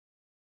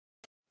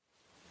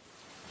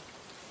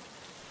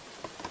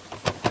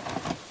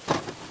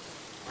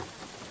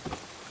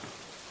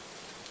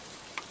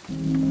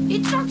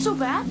not so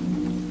bad.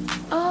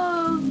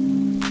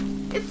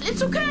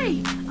 It's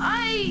okay.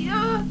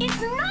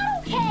 It's not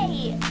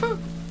okay!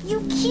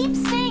 You keep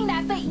saying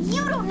that, but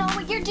you don't know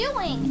what you're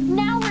doing.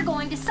 Now we're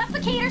going to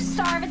suffocate or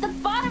starve at the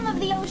bottom of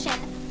the ocean.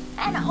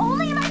 And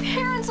only my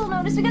parents will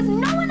notice because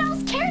no one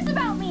else cares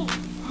about me.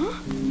 Huh?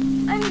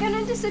 I'm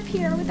gonna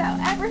disappear without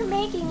ever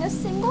making a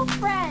single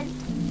friend.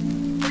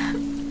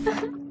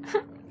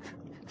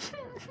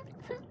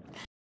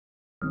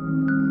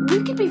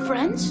 We could be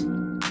friends.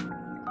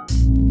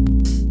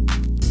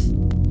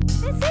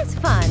 This is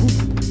fun.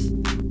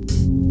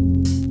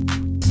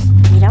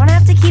 You don't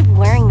have to keep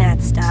wearing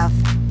that stuff.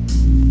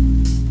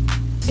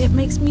 It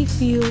makes me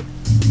feel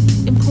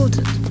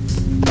important.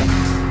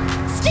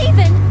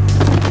 Steven!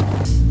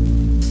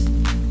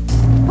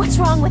 What's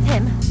wrong with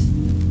him?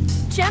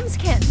 Gems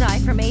can't die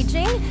from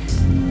aging,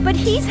 but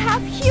he's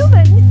half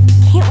human.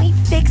 Can't we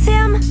fix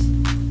him?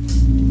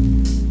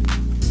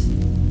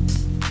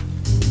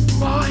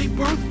 My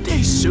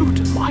birthday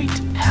suit might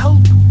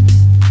help.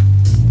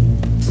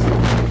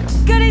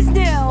 Good as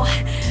new,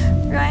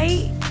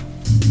 right?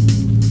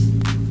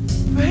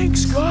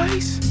 Thanks,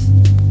 guys.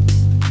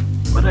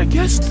 But I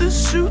guess this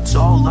suit's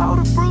all out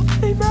of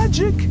birthday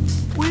magic.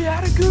 We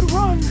had a good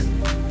run,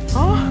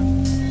 huh?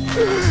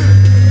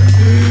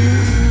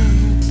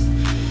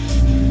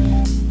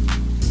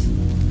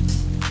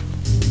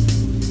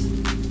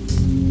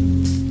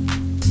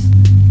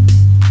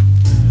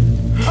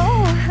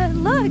 Oh,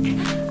 look!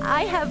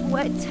 I have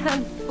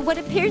what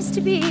appears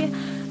to be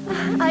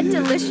a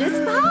delicious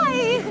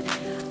pie.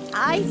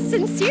 I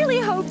sincerely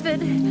hope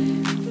that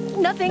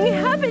nothing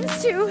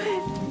happens to...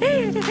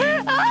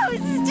 Oh,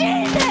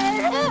 Steven!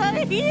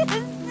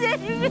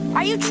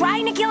 Are you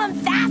trying to kill him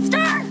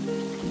faster?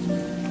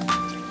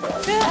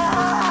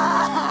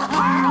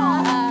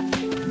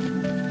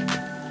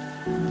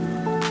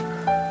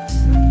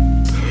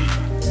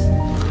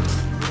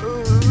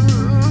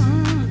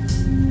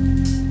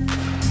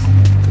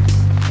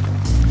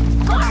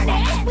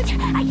 Garnet!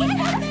 I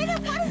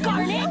can't...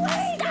 Garnet,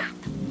 stop!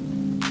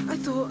 I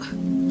thought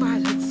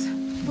violets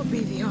would be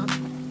the answer.